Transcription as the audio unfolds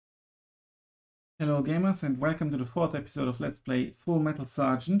Hello gamers and welcome to the fourth episode of Let's Play Full Metal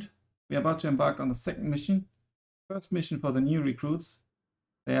Sergeant. We are about to embark on the second mission. First mission for the new recruits.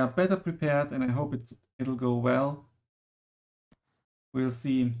 They are better prepared and I hope it'll go well. We'll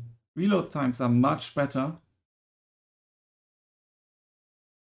see. Reload times are much better.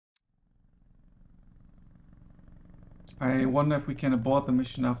 I wonder if we can abort the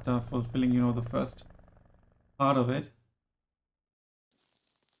mission after fulfilling, the first part of it.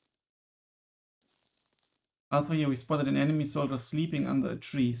 Alpha here, we spotted an enemy soldier sleeping under a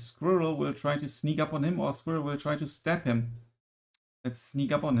tree. Squirrel will try to sneak up on him or Squirrel will try to stab him. Let's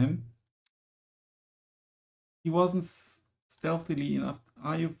sneak up on him. He wasn't stealthily enough.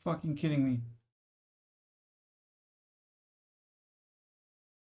 Are you fucking kidding me?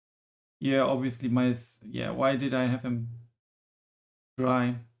 Yeah, obviously why did I have him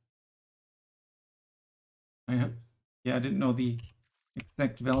try? I didn't know the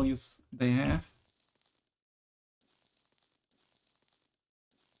exact values they have.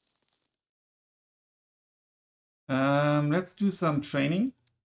 Let's do some training.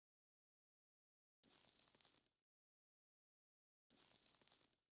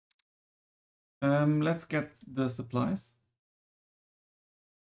 Let's get the supplies.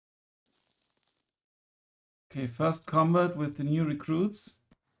 Okay, first combat with the new recruits.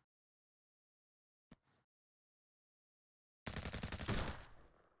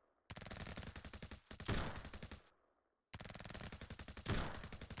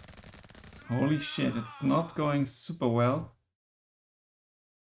 Holy shit, it's not going super well.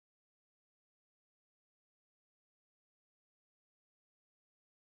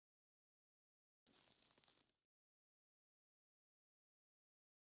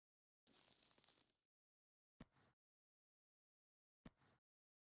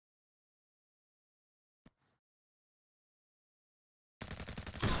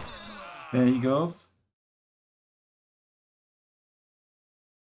 There he goes.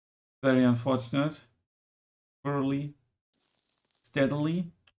 Very unfortunate. Early.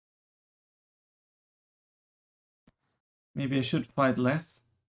 Steadily. Maybe I should fight less.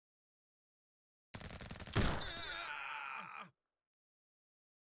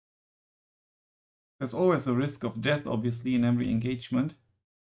 There's always a risk of death, obviously, in every engagement.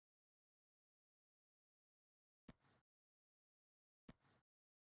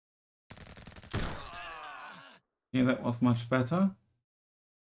 Okay, that was much better.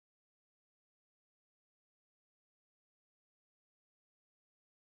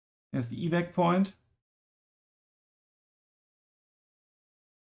 There's the evac point.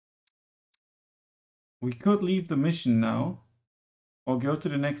 We could leave the mission now or go to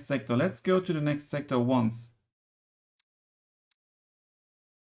the next sector. Let's go to the next sector once.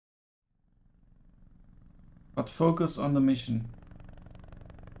 But focus on the mission.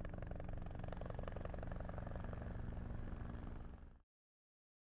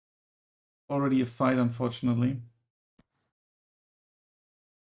 Already a fight, unfortunately.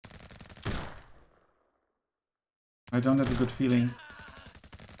 I don't have a good feeling.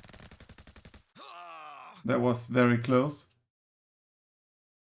 That was very close.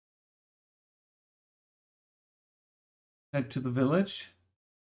 Head to the village.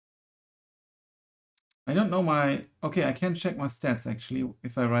 I don't know my... Okay, I can check my stats actually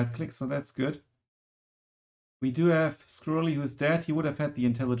if I right click, so that's good. We do have Squirrely who is dead. He would have had the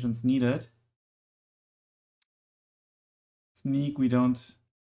intelligence needed. Sneak we don't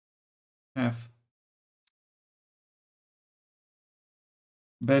have.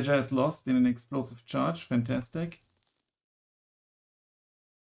 Badger is lost in an explosive charge. Fantastic.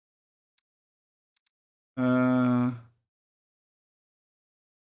 We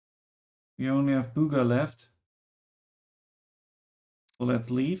only have Booger left. So let's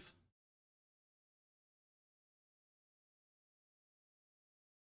leave.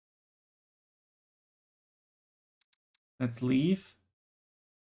 Let's leave.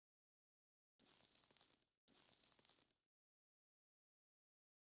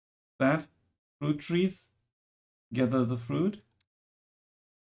 That. Fruit trees. Gather the fruit.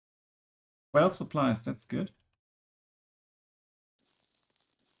 12 supplies, that's good.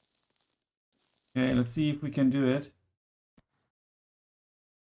 Okay, let's see if we can do it.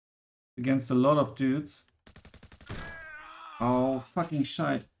 Against a lot of dudes. Oh, fucking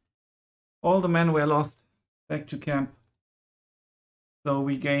shite. All the men were lost. Back to camp. So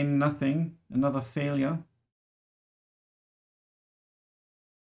we gain nothing. Another failure.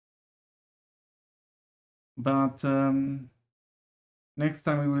 But next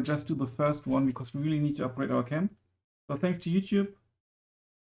time we will just do the first one because we really need to upgrade our camp. So thanks to YouTube.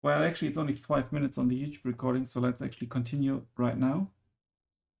 Well, actually it's only 5 minutes on the YouTube recording, so let's actually continue right now.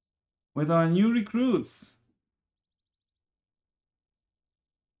 with our new recruits.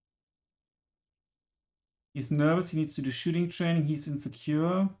 He's nervous, he needs to do shooting training, he's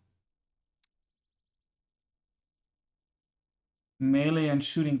insecure. Melee and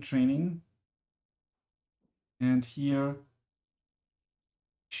shooting training. And here,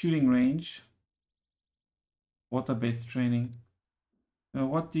 shooting range. Water-based training.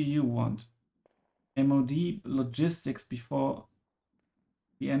 What do you want? MOD logistics before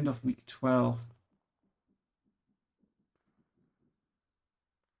the end of week 12.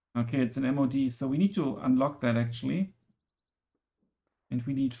 Okay, it's an MOD, so we need to unlock that actually. And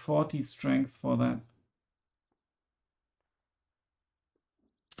we need 40 strength for that.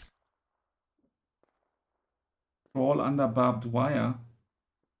 Crawl under barbed wire.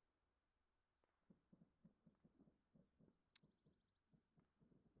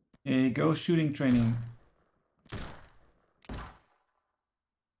 Okay, go shooting training.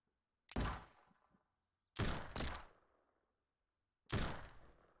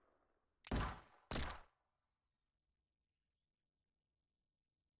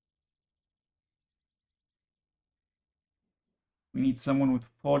 We need someone with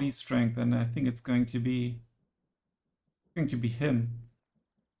 40 strength, and I think it's going to be him.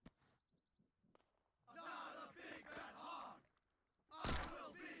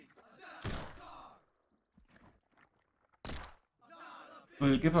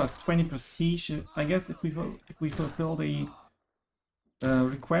 Will give us 20 prestige, I guess, if we fulfill the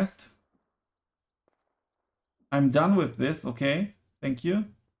request. I'm done with this. Okay, thank you.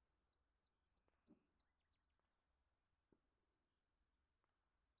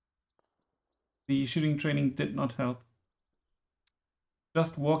 The shooting training did not help.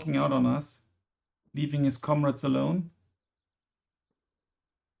 Just walking out on us, leaving his comrades alone.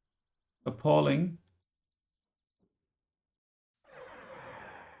 Appalling.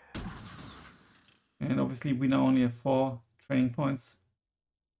 And obviously we now only have 4 training points.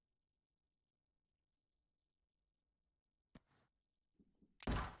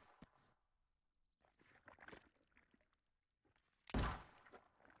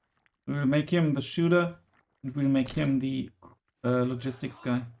 We'll make him the shooter, and we'll make him the logistics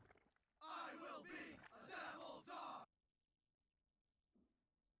guy. I will be a devil dog.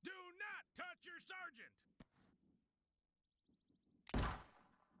 Do not touch your sergeant.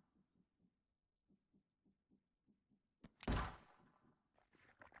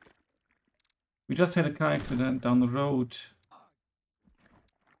 We just had a car accident down the road.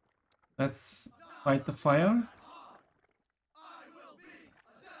 Let's fight the fire.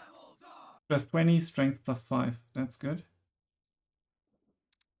 Plus 20, strength plus 5. That's good.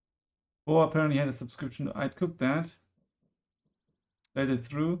 Or apparently had a subscription. I'd cook that. Let it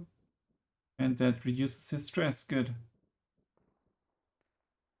through. And that reduces his stress. Good.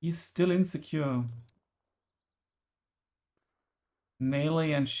 He's still insecure.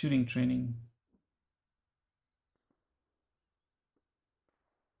 Melee and shooting training.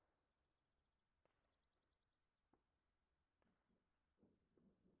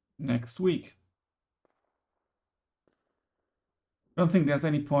 Next week. I don't think there's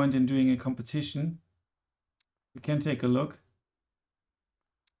any point in doing a competition. We can take a look.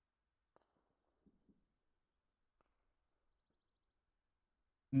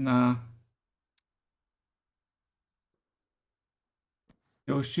 Nah.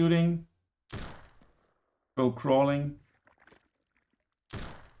 Go shooting. Go crawling.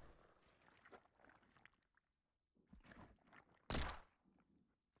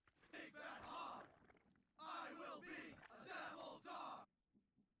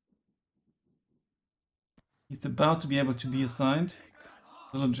 He's about to be able to be assigned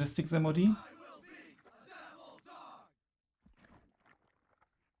the logistics MOD.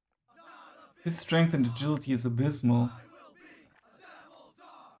 His strength and agility is abysmal.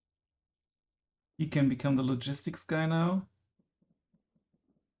 He can become the logistics guy now.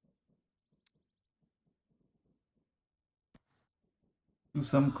 Do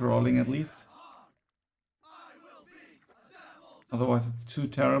some crawling at least. Otherwise it's too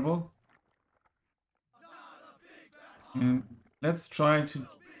terrible. And let's try to...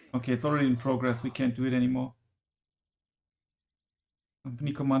 Okay, it's already in progress. We can't do it anymore.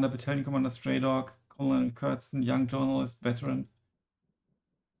 Company Commander, Battalion Commander, Stray Dog, Colonel Kurtzen, Young Journalist, Veteran.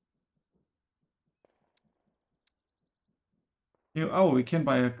 Oh, we can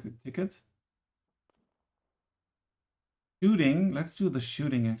buy a ticket. Shooting. Let's do the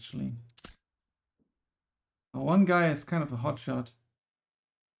shooting, actually. One guy is kind of a hotshot.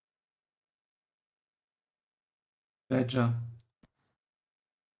 Badger.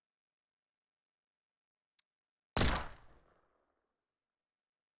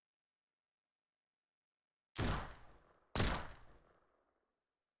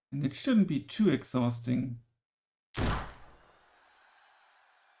 And it shouldn't be too exhausting.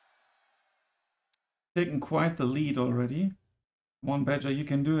 Taken quite the lead already. Come on, Badger, you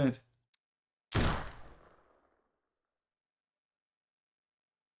can do it.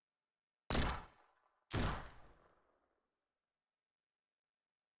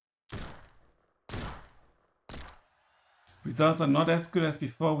 Results are not as good as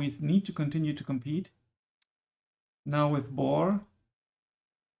before. We need to continue to compete. Now with Boar.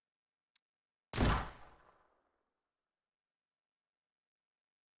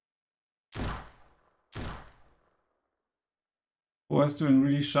 Boar is doing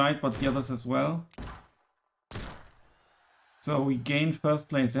really shite, but the others as well. So we gained first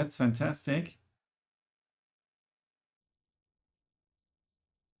place. That's fantastic.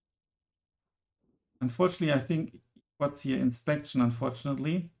 Unfortunately, I think what's here? Inspection,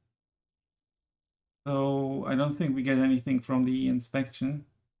 unfortunately. So I don't think we get anything from the inspection.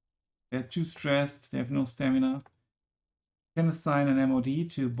 They're too stressed. They have no stamina. Can assign an MOD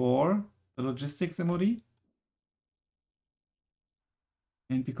to Boar, the logistics MOD.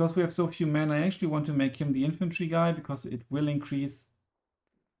 And because we have so few men, I actually want to make him the infantry guy because it will increase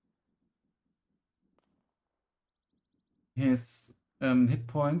his hit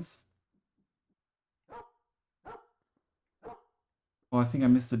points. Oh, I think I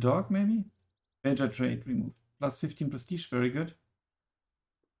missed a dog, maybe? Badger trait removed. Plus 15 prestige, very good.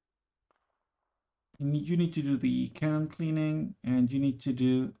 You need to do the cannon cleaning, and you need to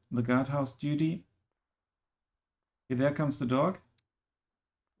do the guardhouse duty. Okay, there comes the dog.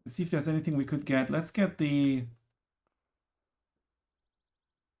 Let's see if there's anything we could get. Let's get the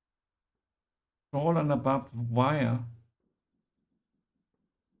crawl under barbed wire.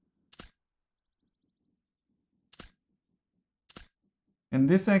 And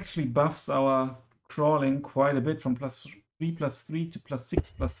this actually buffs our crawling quite a bit from +3/+3 to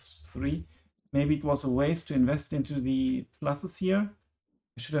 +6/+3. Maybe it was a waste to invest into the pluses here.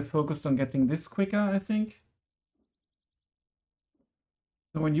 I should have focused on getting this quicker, I think.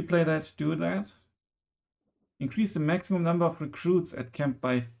 So when you play that, do that. Increase the maximum number of recruits at camp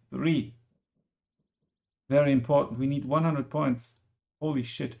by 3. Very important. We need 100 points. Holy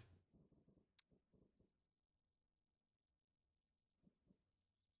shit.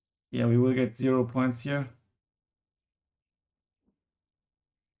 Yeah, we will get 0 points here.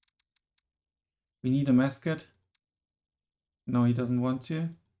 We need a mascot. No, he doesn't want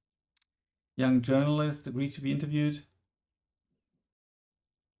to. Young journalist agreed to be interviewed.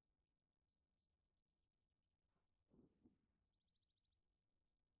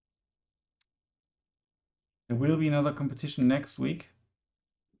 There will be another competition next week.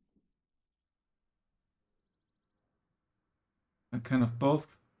 I kind of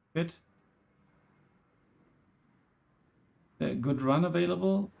both fit. A good run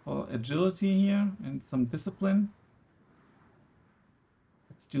available for agility here and some discipline.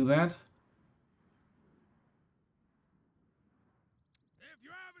 Let's do that.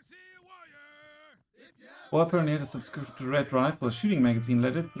 Or apparently had a subscription to Red Rifle shooting magazine.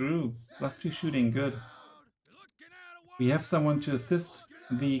 Let it through. +2 shooting, good. We have someone to assist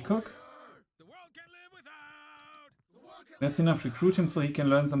the cook. That's enough. Recruit him so he can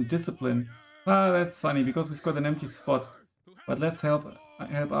learn some discipline. Ah, that's funny because we've got an empty spot. But let's help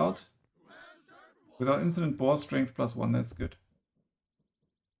out. Without incident, Boar strength +1. That's good.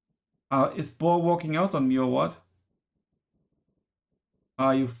 Is Boar walking out on me or what?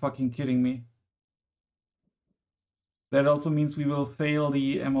 Are you fucking kidding me? That also means we will fail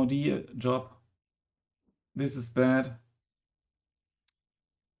the MOD job. This is bad.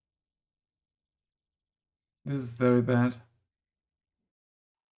 This is very bad.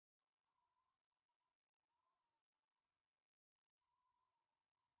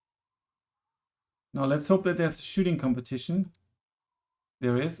 Now let's hope that there's a shooting competition.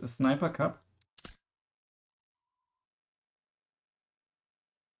 There is a sniper cup.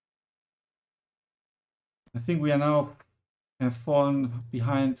 I think we are now have fallen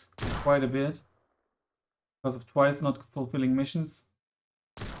behind quite a bit because of twice not fulfilling missions.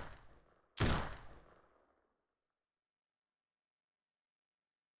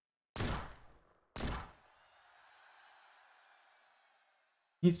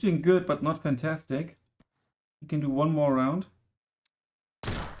 He's doing good, but not fantastic. He can do one more round.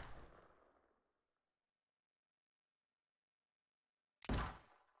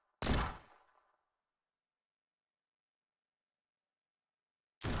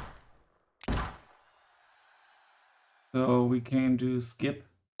 So we can do skip.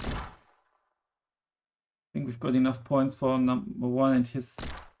 I think we've got enough points for number 1 and he's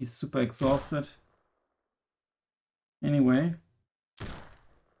super exhausted. Anyway.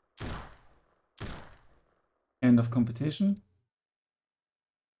 End of competition.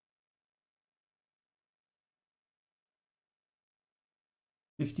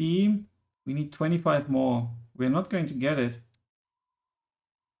 $50. We need 25 more. We're not going to get it.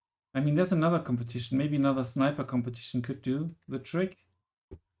 I mean, there's another competition. Maybe another sniper competition could do the trick.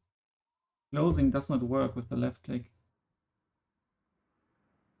 Closing does not work with the left click.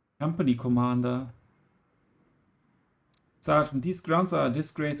 Company commander. Sergeant, these grounds are a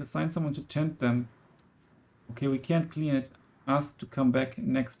disgrace. Assign someone to tend them. Okay, we can't clean it. Ask to come back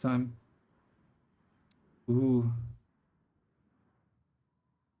next time. Ooh.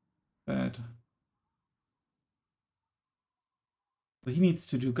 Bad. So he needs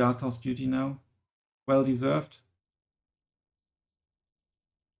to do guardhouse duty now. Well deserved.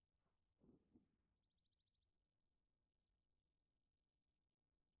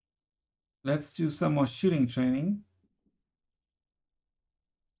 Let's do some more shooting training.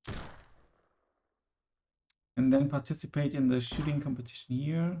 And then participate in the shooting competition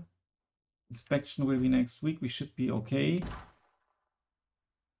here. Inspection will be next week. We should be okay.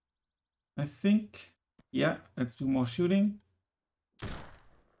 I think. Yeah, let's do more shooting.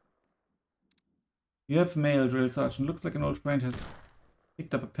 You have mail, Drill Sergeant. Looks like an old friend has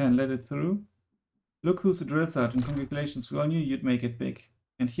picked up a pen. Let it through. Look who's the Drill Sergeant. Congratulations. We all knew you'd make it big.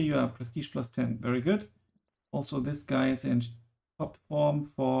 And here you are, prestige plus 10. Very good. Also, this guy is in top form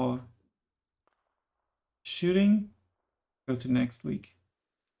for shooting. Go to next week.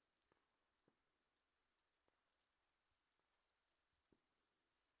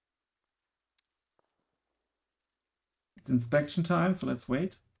 It's inspection time, so let's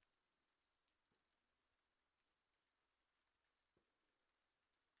wait.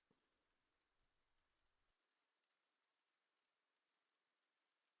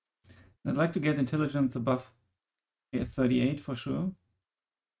 I'd like to get intelligence above 38 for sure.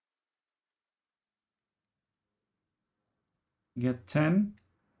 We get 10,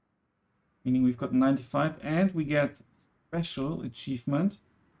 meaning we've got 95, and we get special achievement.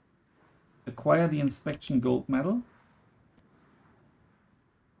 Acquire the inspection gold medal.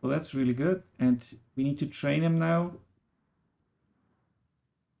 So that's really good. And we need to train him now.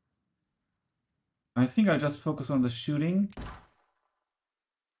 I think I'll just focus on the shooting.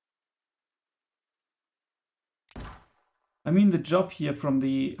 I mean, the job here from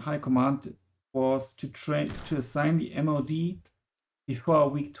the high command was to assign the MOD before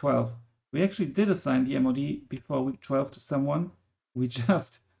week 12. We actually did assign the MOD before week 12 to someone. We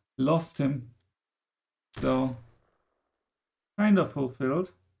just lost him. So, kind of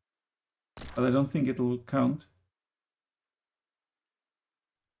fulfilled. But I don't think it'll count.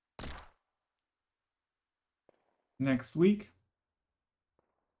 Next week.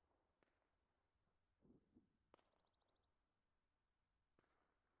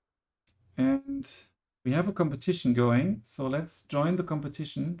 And we have a competition going, so let's join the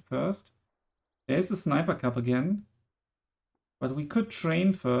competition first. There's the Sniper Cup again, but we could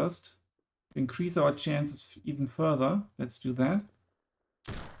train first to increase our chances even further. Let's do that.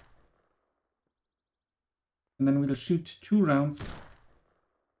 And then we'll shoot 2 rounds.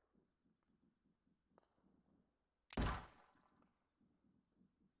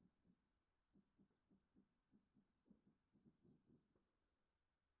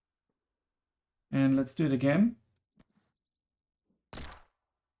 And let's do it again.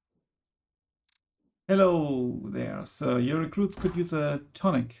 Hello there. So your recruits could use a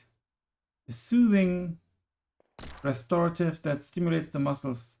tonic. A soothing restorative that stimulates the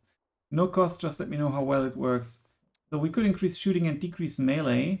muscles. No cost, just let me know how well it works. So we could increase shooting and decrease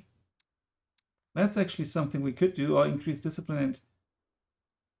melee. That's actually something we could do, or increase discipline and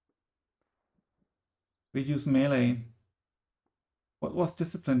reduce melee. What was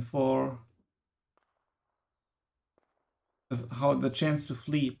discipline for? How the chance to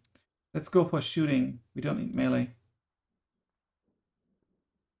flee. Let's go for shooting. We don't need melee.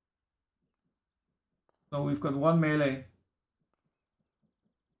 So we've got 1 melee,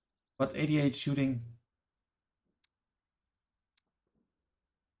 but 88 shooting.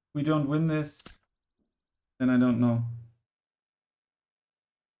 If we don't win this, then I don't know.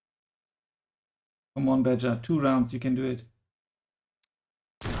 Come on, Badger. 2 rounds, you can do it.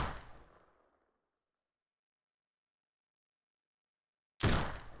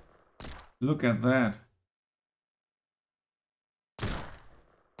 Look at that.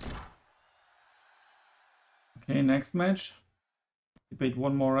 Okay, next match. Debate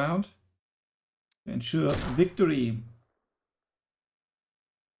 1 more round to ensure victory.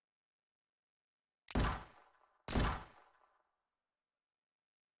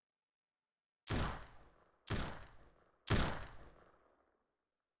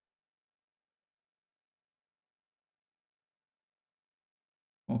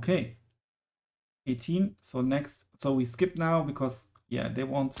 Okay. 18. So next, so we skip now because yeah, they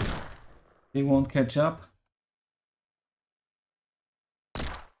won't catch up.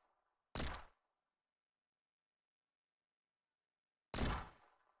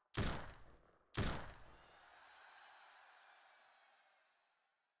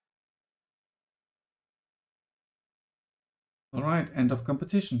 All right, end of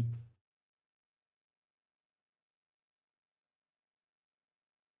competition.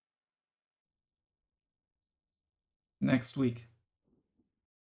 Next week.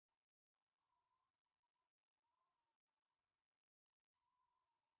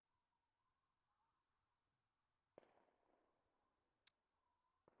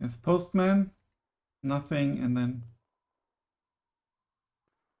 As postman, nothing, and then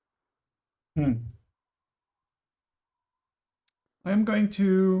I'm going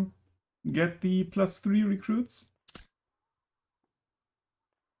to get the +3 recruits,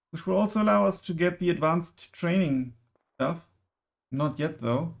 which will also allow us to get the advanced training stuff. Not yet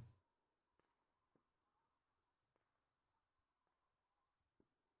though.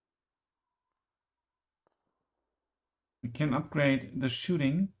 We can upgrade the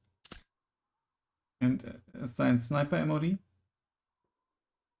shooting and assign sniper MOD.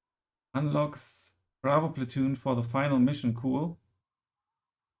 Unlocks Bravo platoon for the final mission. Cool.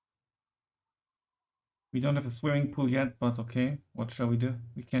 We don't have a swimming pool yet, but okay. What shall we do?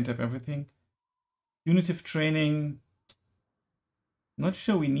 We can't have everything. Unitive training. Not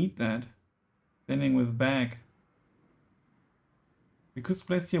sure we need that. Standing with bag. Recruits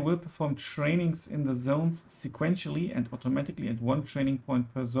placed here will perform trainings in the zones sequentially and automatically at 1 training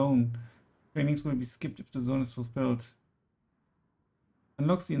point per zone. Trainings will be skipped if the zone is fulfilled.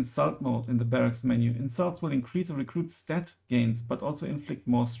 Unlocks the insult mode in the barracks menu. Insults will increase a recruit's stat gains, but also inflict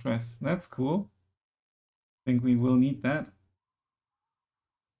more stress. That's cool. I think we will need that.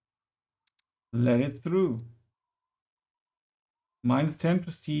 Let it through. -10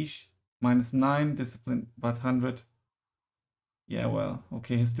 prestige, -9 discipline, but 100. Yeah, well,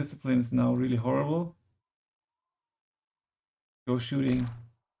 okay, his discipline is now really horrible. Go shooting.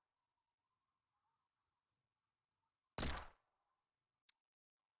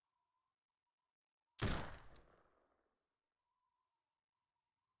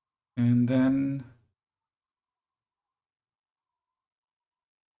 And then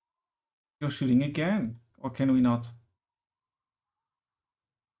go shooting again. Or can we not?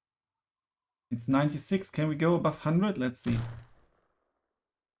 It's 96. Can we go above 100? Let's see.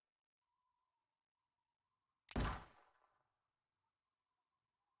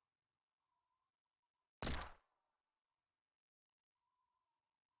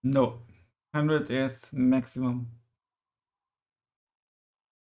 No. 100 is maximum.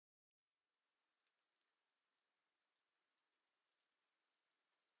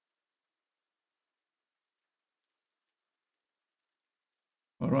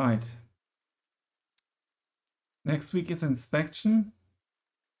 All right. Next week is inspection.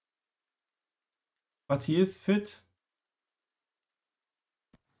 But he is fit.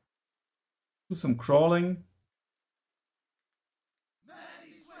 Do some crawling.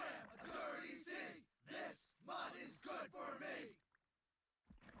 Many swam a dirty sea. This mud is good for me.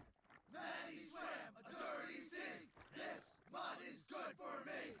 Many swam a dirty sea. This mud is good for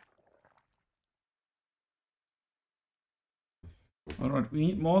me. All right, we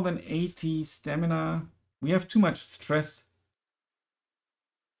need more than 80 stamina. We have too much stress.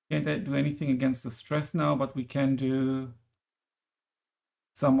 Can't do anything against the stress now, but we can do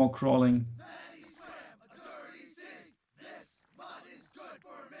some more crawling. Many swam a dirty sea. This mud is good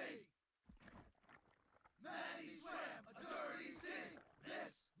for me. Many swam a dirty sea.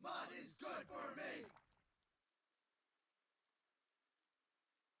 This mud is good for me.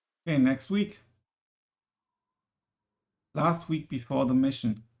 Okay, next week. Last week before the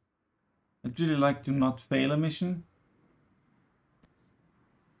mission. I'd really like to not fail a mission.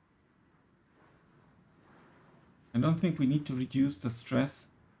 I don't think we need to reduce the stress.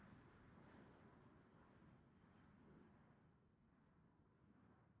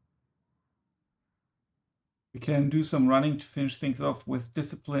 We can do some running to finish things off with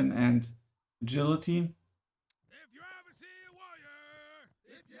discipline and agility. If you ever see a warrior,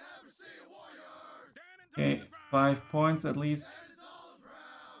 if you ever see a warrior, Okay, 5 points at least.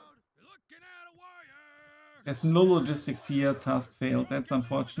 looking at a warrior. There's no logistics here, task failed. That's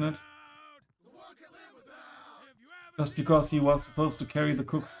unfortunate. The one can live without. If you ever Just because he was supposed to carry the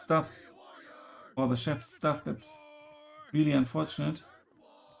cook's stuff see a warrior, or the chef's stuff, that's really unfortunate.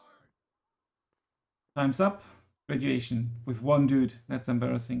 Time's up. Graduation with 1 dude. That's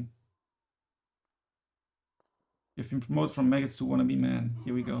embarrassing. You've been promoted from maggots to wannabe man.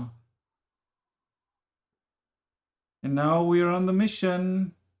 Here we go. And now we're on the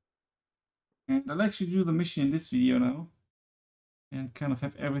mission. And I'll actually do the mission in this video now. And kind of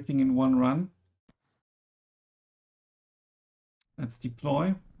have everything in one run. Let's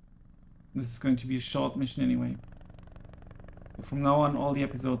deploy. This is going to be a short mission anyway. So from now on, all the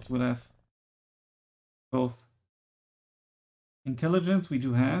episodes will have both. Intelligence we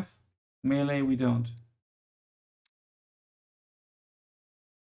do have. Melee we don't.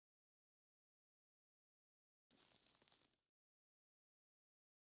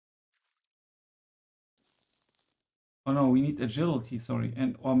 Oh no, we need agility, sorry,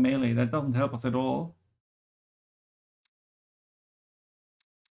 and or melee. That doesn't help us at all.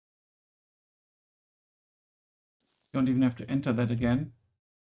 Don't even have to enter that again.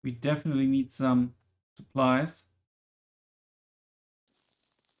 We definitely need some supplies.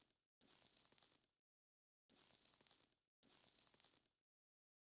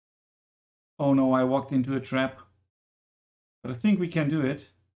 Oh no, I walked into a trap. But I think we can do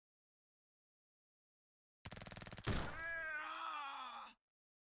it.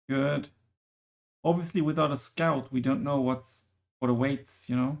 Good. Obviously, without a scout, we don't know what awaits,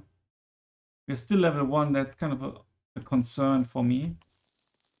 you know. We're still level 1, that's kind of a concern for me.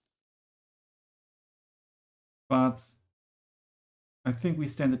 But I think we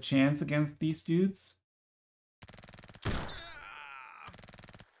stand a chance against these dudes.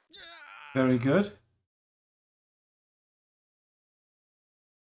 Very good.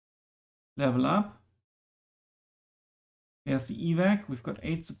 Level up. There's the evac. We've got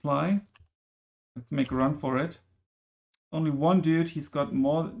 8 supply. Let's make a run for it. Only one dude. He's got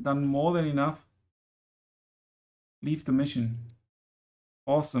done more than enough. Leave the mission.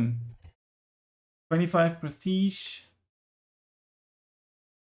 Awesome. 25 prestige.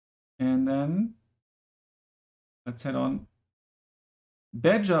 And then let's head on.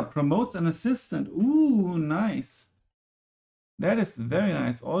 Badger promotes an assistant. Ooh, nice. That is very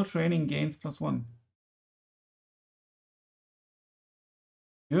nice. All training gains +1.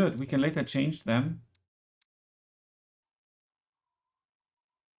 Good. We can later change them.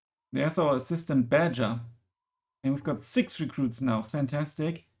 There's our assistant Badger. And we've got 6 recruits now.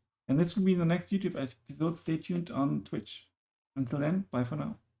 Fantastic. And this will be the next YouTube episode. Stay tuned on Twitch. Until then, bye for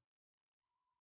now.